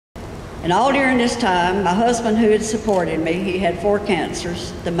And all during this time, my husband, who had supported me, he had 4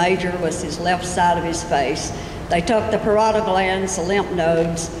 cancers. The major was his left side of his face. They took the parotid glands, the lymph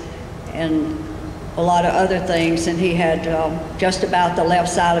nodes, and a lot of other things, and he had just about the left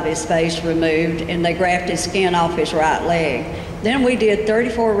side of his face removed, and they grafted skin off his right leg. Then we did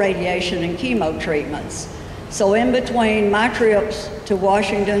 34 radiation and chemo treatments. So in between my trips to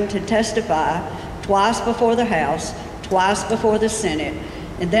Washington to testify, twice before the House, twice before the Senate,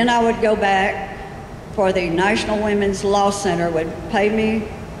 and then I would go back for the National Women's Law Center would pay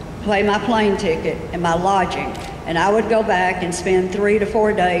my plane ticket and my lodging, and I would go back and spend 3 to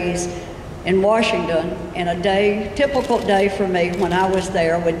 4 days in Washington, and a day, typical day for me when I was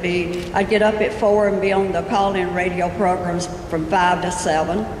there would be, I'd get up at 4 and be on the call-in radio programs from 5 to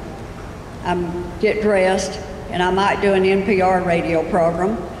 7. I'd get dressed, and I might do an NPR radio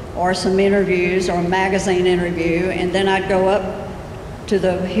program or some interviews or a magazine interview, and then I'd go up to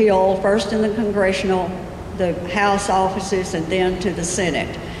the Hill, first in the House offices, and then to the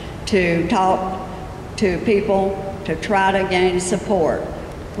Senate to talk to people to try to gain support.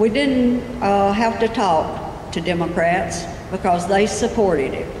 We didn't have to talk to Democrats because they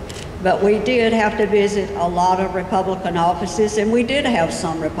supported it, but we did have to visit a lot of Republican offices, and we did have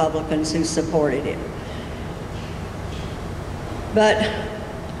some Republicans who supported it. But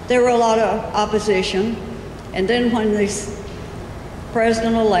there were a lot of opposition, and then when these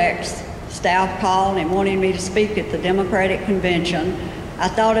President-elect's staff called and wanted me to speak at the Democratic convention, I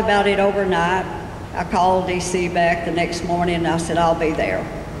thought about it overnight. I called DC back the next morning and I said, I'll be there.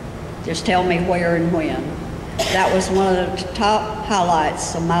 Just tell me where and when. That was one of the top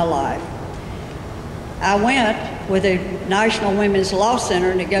highlights of my life. I went with the National Women's Law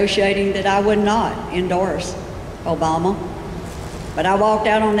Center negotiating that I would not endorse Obama. But I walked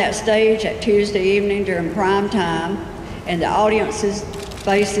out on that stage at Tuesday evening during prime time, and the audience's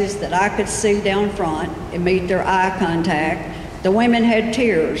faces that I could see down front and meet their eye contact, the women had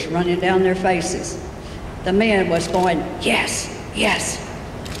tears running down their faces. The men was going, yes, yes.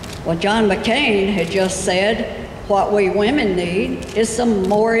 Well, John McCain had just said, what we women need is some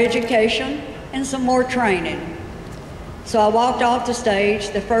more education and some more training. So I walked off the stage.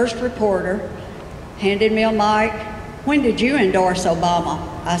 The first reporter handed me a mic. When did you endorse Obama?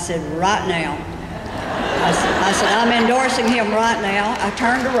 I said, right now. I said, I'm endorsing him right now. I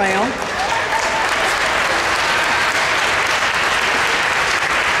turned around.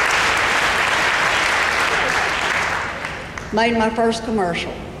 Made my first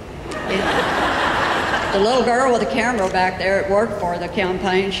commercial. The little girl with the camera back there at work for the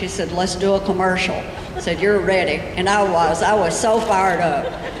campaign, she said, let's do a commercial. I said, you're ready. And I was so fired up.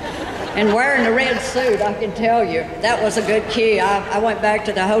 And wearing the red suit, I can tell you, that was a good key. I went back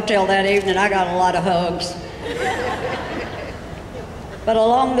to the hotel that evening, I got a lot of hugs. But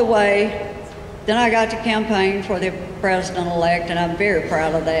along the way, then I got to campaign for the president-elect, and I'm very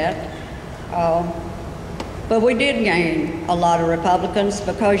proud of that. But we did gain a lot of Republicans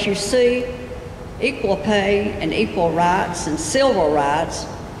because you see, equal pay and equal rights and civil rights,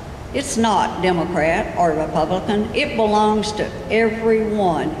 it's not Democrat or Republican. It belongs to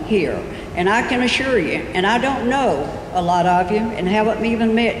everyone here. And I can assure you, and I don't know a lot of you and haven't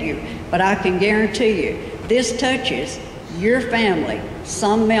even met you, but I can guarantee you, this touches your family,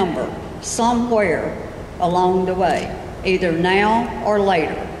 some member, somewhere along the way, either now or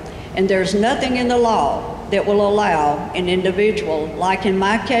later. And there's nothing in the law that will allow an individual, like in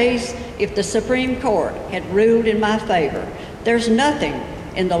my case, if the Supreme Court had ruled in my favor, there's nothing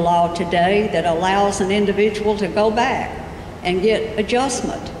in the law today that allows an individual to go back and get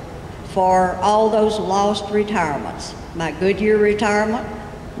adjustment for all those lost retirements. My Goodyear retirement,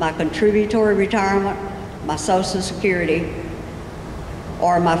 my contributory retirement, my Social Security,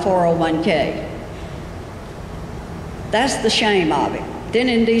 or my 401k. That's the shame of it. Then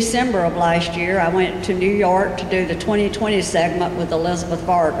in December of last year, I went to New York to do the 2020 segment with Elizabeth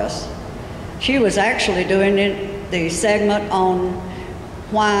Vargas. She was actually doing the segment on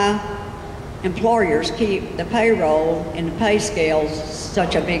why employers keep the payroll and the pay scales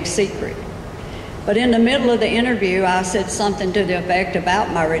such a big secret. But in the middle of the interview, I said something to the effect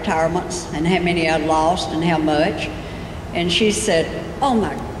about my retirements and how many I'd lost and how much. And she said, oh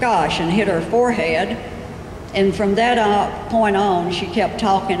my gosh, and hit her forehead. And from that point on, she kept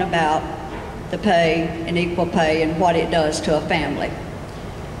talking about the pay and equal pay and what it does to a family.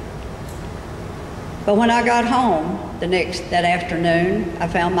 But when I got home that afternoon, I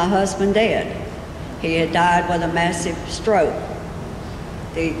found my husband dead. He had died with a massive stroke.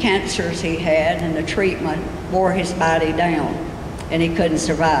 The cancers he had and the treatment wore his body down, and he couldn't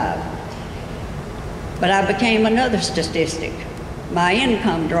survive. But I became another statistic. My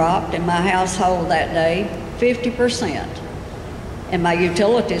income dropped in my household that day 50%, and my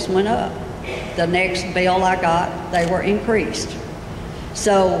utilities went up. The next bill I got, they were increased.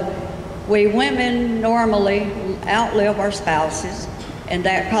 So we women normally outlive our spouses, and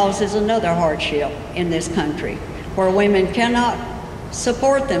that causes another hardship in this country, where women cannot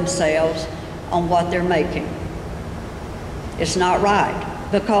support themselves on what they're making. It's not right,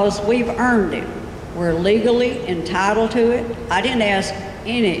 because we've earned it. We're legally entitled to it. I didn't ask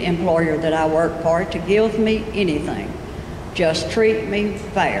any employer that I work for to give me anything. Just treat me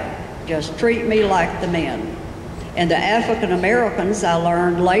fair. Just treat me like the men. And the African Americans, I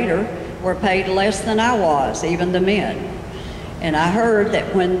learned later, were paid less than I was, even the men. And I heard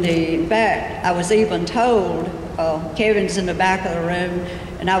that in fact, I was even told, Kevin's in the back of the room,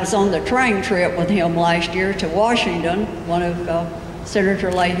 and I was on the train trip with him last year to Washington, one of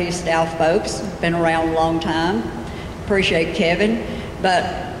Senator Leahy's staff folks, been around a long time. Appreciate Kevin. But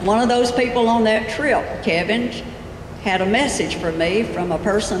one of those people on that trip, Kevin, had a message for me from a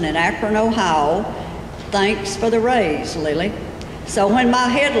person in Akron, Ohio. Thanks for the raise, Lilly. So when my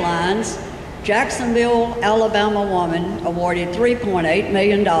headlines, Jacksonville, Alabama woman awarded $3.8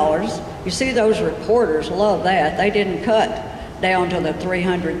 million. You see, those reporters love that. They didn't cut down to the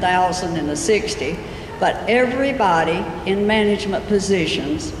 300,000 and the 60. But everybody in management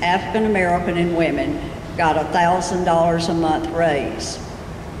positions, African American and women, got $1,000 a month raise.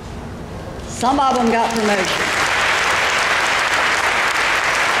 Some of them got promotions.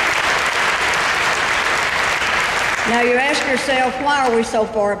 Now you ask yourself, why are we so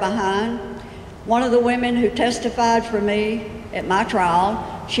far behind? One of the women who testified for me at my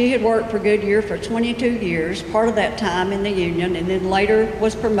trial, she had worked for Goodyear for 22 years, part of that time in the union, and then later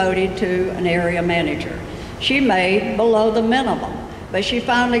was promoted to an area manager. She made below the minimum, but she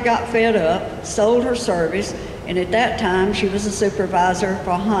finally got fed up, sold her service, and at that time she was a supervisor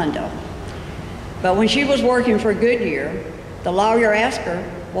for Honda. But when she was working for Goodyear, the lawyer asked her,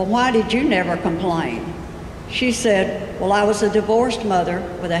 well, why did you never complain? She said, well, I was a divorced mother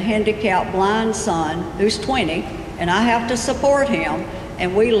with a handicapped blind son who's 20, and I have to support him,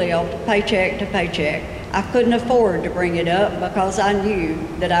 and we lived paycheck to paycheck. I couldn't afford to bring it up because I knew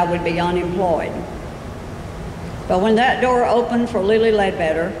that I would be unemployed. But when that door opened for Lilly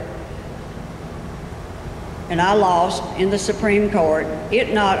Ledbetter, and I lost in the Supreme Court,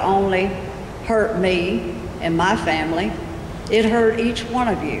 it not only hurt me and my family, it hurt each one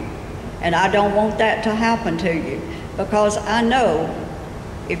of you. And I don't want that to happen to you, because I know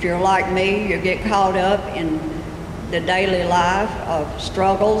if you're like me, you get caught up in the daily life of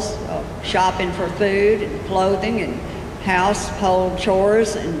struggles, of shopping for food and clothing and household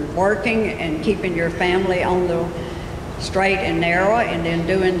chores and working and keeping your family on the straight and narrow, and then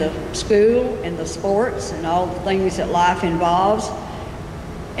doing the school and the sports and all the things that life involves.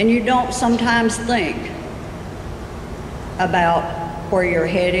 And you don't sometimes think about where you're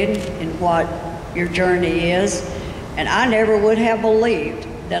headed and what your journey is. And I never would have believed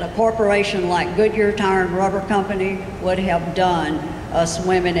that a corporation like Goodyear Tire and Rubber Company would have done us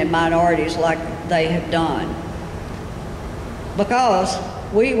women and minorities like they have done. Because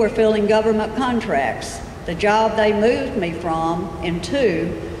we were filling government contracts. The job they moved me from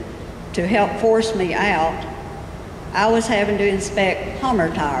into to help force me out, I was having to inspect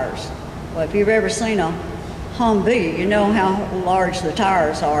Hummer tires. Well, if you've ever seen a Humvee, you know how large the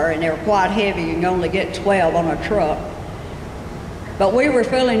tires are, and they're quite heavy. You can only get 12 on a truck. But we were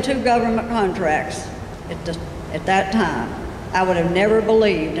filling 2 government contracts at that time. I would have never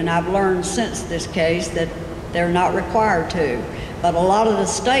believed, and I've learned since this case that they're not required to. But a lot of the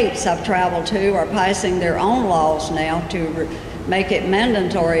states I've traveled to are passing their own laws now to make it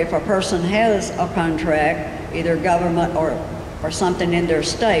mandatory if a person has a contract, either government or something in their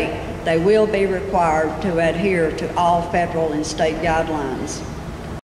state, they will be required to adhere to all federal and state guidelines.